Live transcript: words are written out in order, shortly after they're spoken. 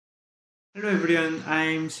Hello everyone,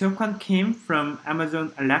 I'm Seokhwan Kim from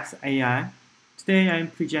Amazon Alexa AI. Today I'm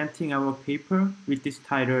presenting our paper with this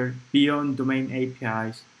title, Beyond Domain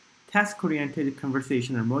APIs, Task-Oriented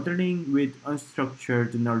Conversational Modeling with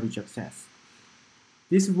Unstructured Knowledge Access.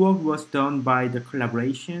 This work was done by the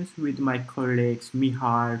collaborations with my colleagues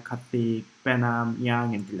Mihail, Karthik, Behnam,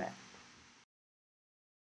 and Dilek.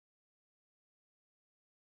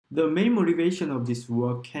 The main motivation of this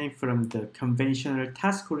work came from the conventional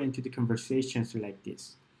task-oriented conversations like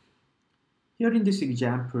this. Here in this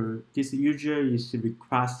example, this user is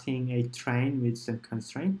requesting a train with some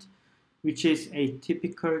constraint, which is a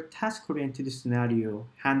typical task-oriented scenario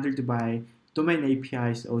handled by domain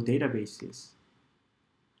APIs or databases.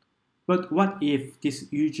 But what if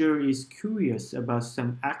this user is curious about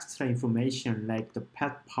some extra information like the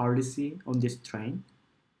pet policy on this train?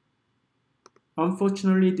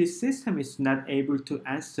 Unfortunately, this system is not able to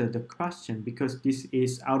answer the question because this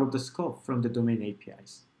is out of the scope from the domain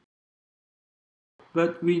APIs.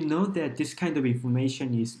 But we know that this kind of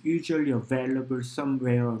information is usually available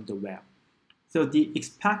somewhere on the web. So the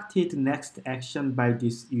expected next action by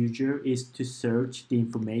this user is to search the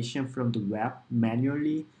information from the web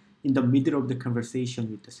manually in the middle of the conversation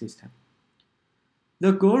with the system.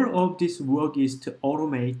 The goal of this work is to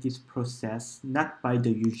automate this process not by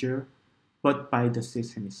the user, but by the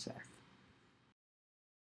system itself,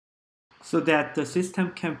 so that the system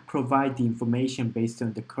can provide the information based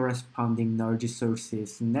on the corresponding knowledge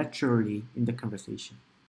sources naturally in the conversation.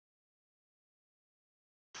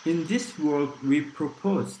 In this work, we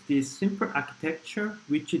propose this simple architecture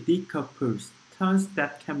which decouples turns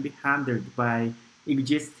that can be handled by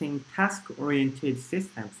existing task-oriented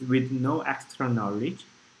systems with no extra knowledge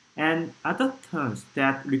and other turns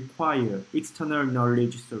that require external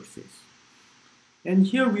knowledge sources. And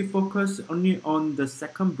here we focus only on the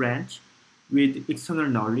second branch with external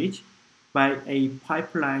knowledge by a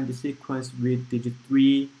pipeline sequence with the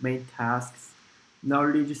three main tasks: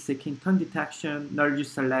 knowledge seeking turn detection, knowledge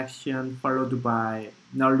selection, followed by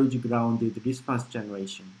knowledge grounded response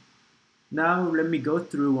generation. Now let me go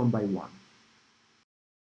through one by one.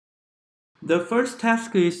 The first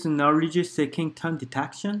task is knowledge seeking turn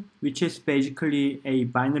detection, which is basically a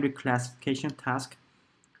binary classification task.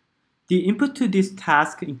 The input to this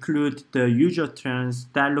task include the user turns,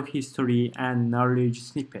 dialog history, and knowledge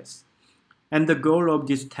snippets. And the goal of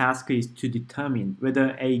this task is to determine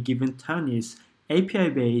whether a given turn is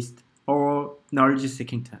API-based or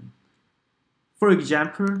knowledge-seeking turn. For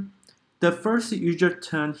example, the first user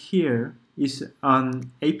turn here is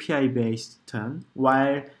an API-based turn,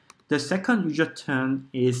 while the second user turn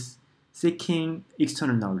is seeking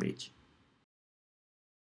external knowledge.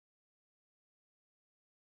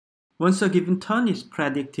 Once a given turn is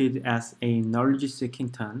predicted as a knowledge-seeking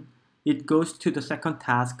turn, it goes to the second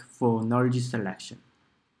task for knowledge selection.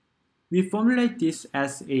 We formulate this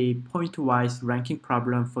as a point-wise ranking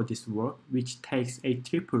problem for this work, which takes a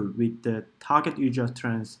triple with the target user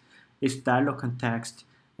turns, its dialog context,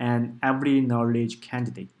 and every knowledge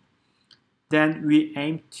candidate. Then we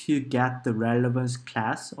aim to get the relevance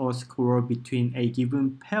class or score between a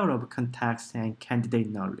given pair of context and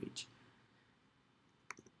candidate knowledge.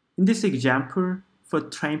 In this example, for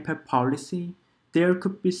train pet policy, there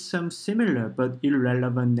could be some similar but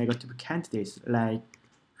irrelevant negative candidates like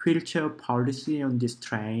wheelchair policy on this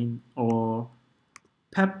train or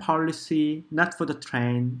pet policy not for the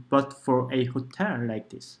train but for a hotel like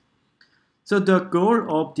this. So the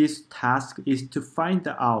goal of this task is to find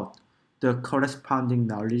out the corresponding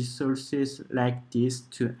knowledge sources like this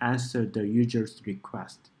to answer the user's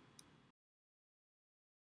request.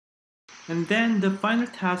 And then the final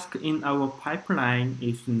task in our pipeline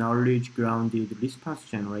is knowledge-grounded response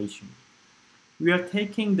generation. We are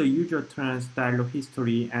taking the user turns, dialog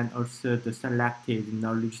history, and also the selected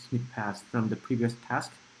knowledge snippets from the previous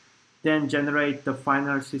task, then generate the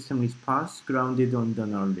final system response grounded on the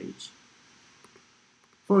knowledge.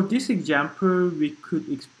 For this example, we could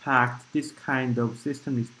expect this kind of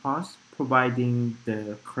system response providing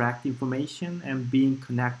the correct information and being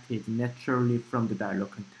connected naturally from the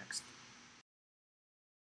dialog context.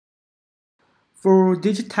 For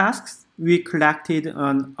these tasks, we collected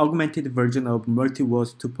an augmented version of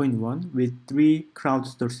Multiverse 2.1 with three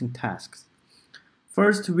crowdsourcing tasks.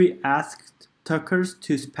 First, we asked talkers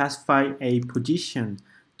to specify a position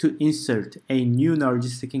to insert a new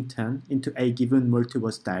knowledge-seeking turn into a given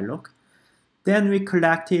multiverse dialog. Then we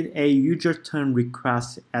collected a user turn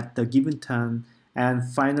request at the given turn, and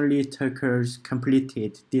finally talkers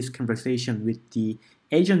completed this conversation with the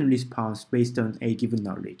agent response based on a given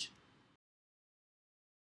knowledge.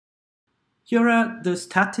 Here are the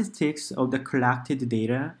statistics of the collected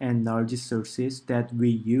data and knowledge sources that we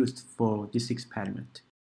used for this experiment.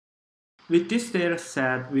 With this data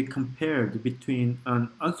set, we compared between an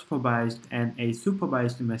unsupervised and a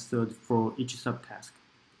supervised method for each subtask.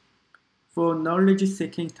 For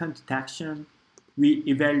knowledge-seeking turn detection, we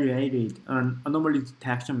evaluated an anomaly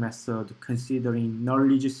detection method considering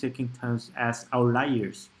knowledge-seeking turns as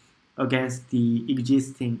outliers against the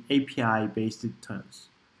existing API-based turns.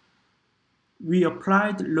 We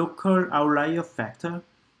applied local outlier factor,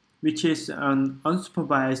 which is an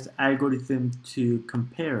unsupervised algorithm to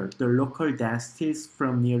compare the local densities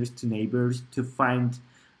from nearest neighbors to find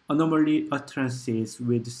anomaly utterances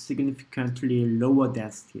with significantly lower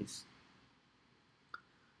densities.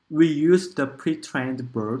 We used the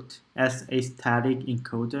pre-trained BERT as a static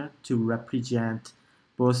encoder to represent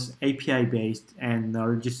both API-based and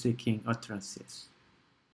knowledge-seeking utterances.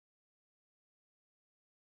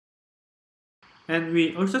 And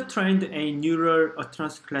we also trained a neural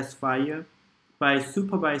utterance classifier by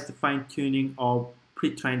supervised fine-tuning of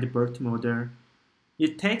pre-trained BERT model.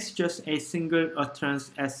 It takes just a single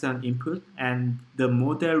utterance as an input, and the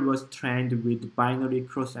model was trained with binary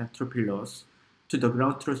cross-entropy loss to the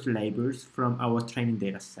ground truth labels from our training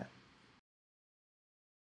dataset.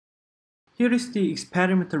 Here is the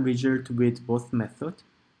experimental result with both methods.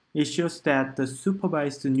 It shows that the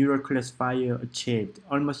supervised neural classifier achieved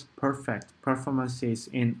almost perfect performances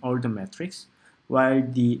in all the metrics, while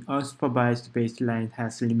the unsupervised baseline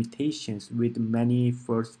has limitations with many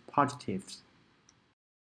false positives.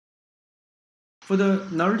 For the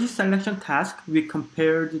knowledge selection task, we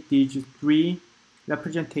compared these three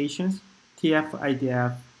representations, TF,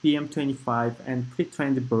 IDF, BM25, and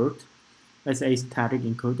pre-trained BERT as a static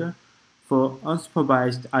encoder for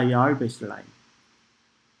unsupervised IR baseline.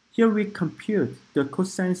 Here we compute the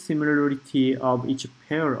cosine similarity of each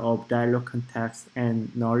pair of dialog context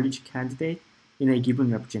and knowledge candidate in a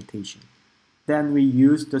given representation. Then we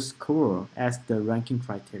use the score as the ranking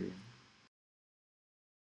criterion.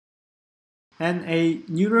 And a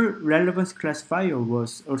neural relevance classifier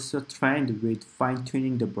was also trained with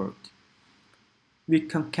fine-tuning the BERT. We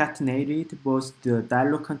concatenated both the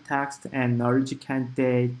dialog context and knowledge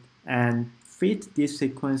candidate and fit this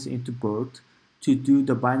sequence into BERT to do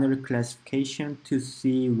the binary classification to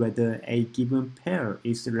see whether a given pair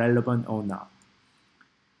is relevant or not.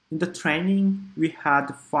 In the training, we had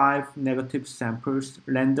 5 negative samples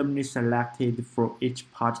randomly selected for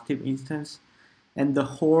each positive instance, and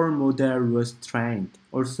the whole model was trained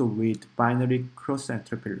also with binary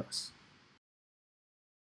cross-entropy loss.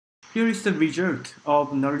 Here is the result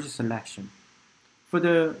of knowledge selection. For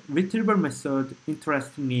the retrieval method,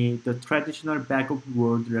 interestingly, the traditional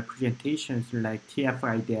back-of-word representations like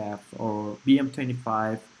TF-IDF or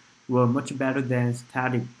BM25 were much better than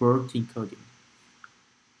static BERT encoding.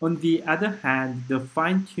 On the other hand, the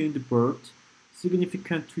fine-tuned BERT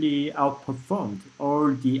significantly outperformed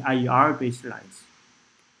all the IR baselines.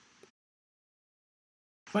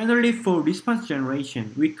 Finally, for response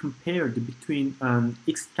generation, we compared between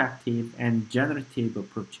extractive and generative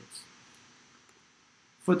approaches.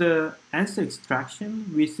 For the answer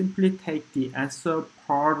extraction, we simply take the answer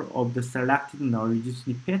part of the selected knowledge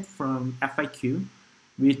snippet from FIQ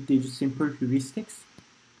with these simple heuristics.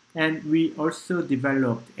 And we also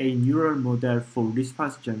developed a neural model for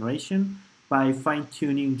response generation by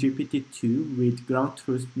fine-tuning GPT-2 with ground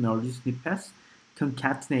truth knowledge snippets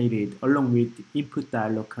concatenated along with input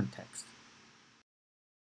dialog context.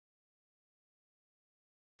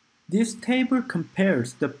 This table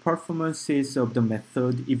compares the performances of the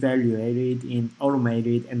method evaluated in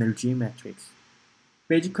automated NLG metrics.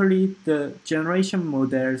 Basically, the generation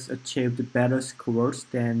models achieved better scores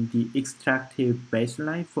than the extractive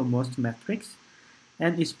baseline for most metrics,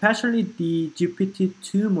 and especially the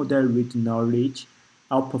GPT-2 model with knowledge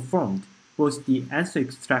outperformed both the answer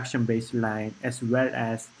extraction baseline as well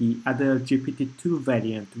as the other GPT-2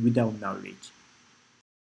 variant without knowledge.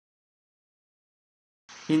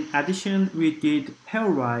 In addition, we did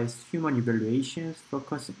pairwise human evaluations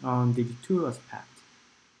focusing on these two aspects.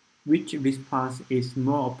 Which response is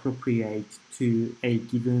more appropriate to a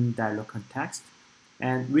given dialog context,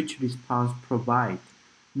 and which response provides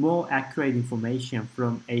more accurate information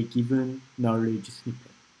from a given knowledge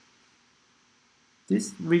snippet.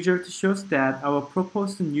 This result shows that our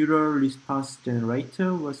proposed neural response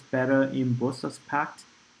generator was better in both aspects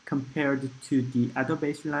compared to the other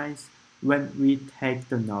baselines when we take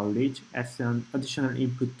the knowledge as an additional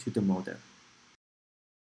input to the model.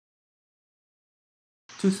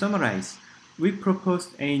 To summarize, We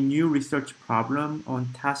proposed a new research problem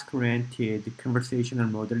on task-oriented conversational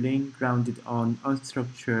modeling grounded on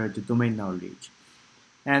unstructured domain knowledge.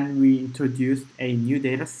 And we introduced a new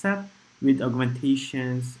dataset with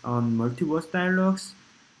augmentations on multi-voice dialogues,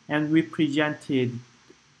 and we presented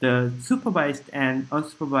the supervised and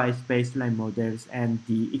unsupervised baseline models and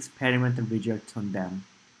the experimental results on them.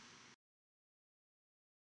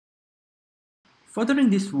 Furthering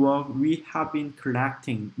this work, we have been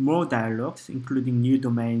collecting more dialogues, including new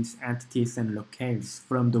domains, entities, and locales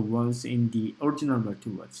from the ones in the original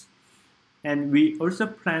multiverse. And we also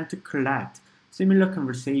plan to collect similar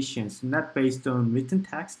conversations not based on written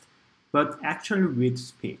text, but actually with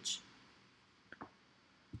speech.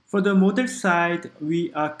 For the model side,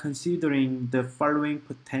 we are considering the following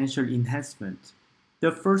potential enhancements.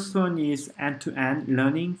 The first one is end-to-end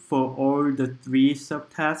learning for all the three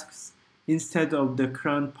subtasks instead of the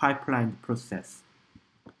current pipeline process.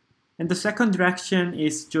 And the second direction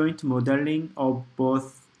is joint modeling of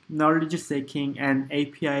both knowledge seeking and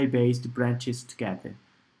API-based branches together.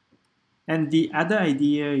 And the other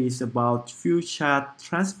idea is about few-shot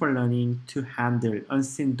transfer learning to handle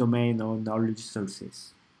unseen domain or knowledge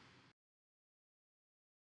sources.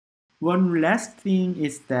 One last thing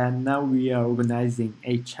is that now we are organizing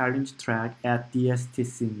a challenge track at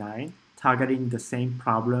DSTC9 targeting the same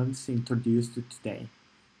problems introduced today.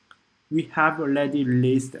 We have already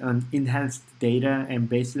released enhanced data and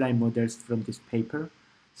baseline models from this paper.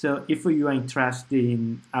 So if you are interested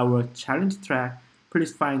in our challenge track,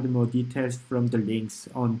 please find more details from the links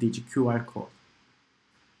on this QR code.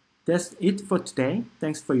 That's it for today.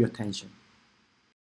 Thanks for your attention.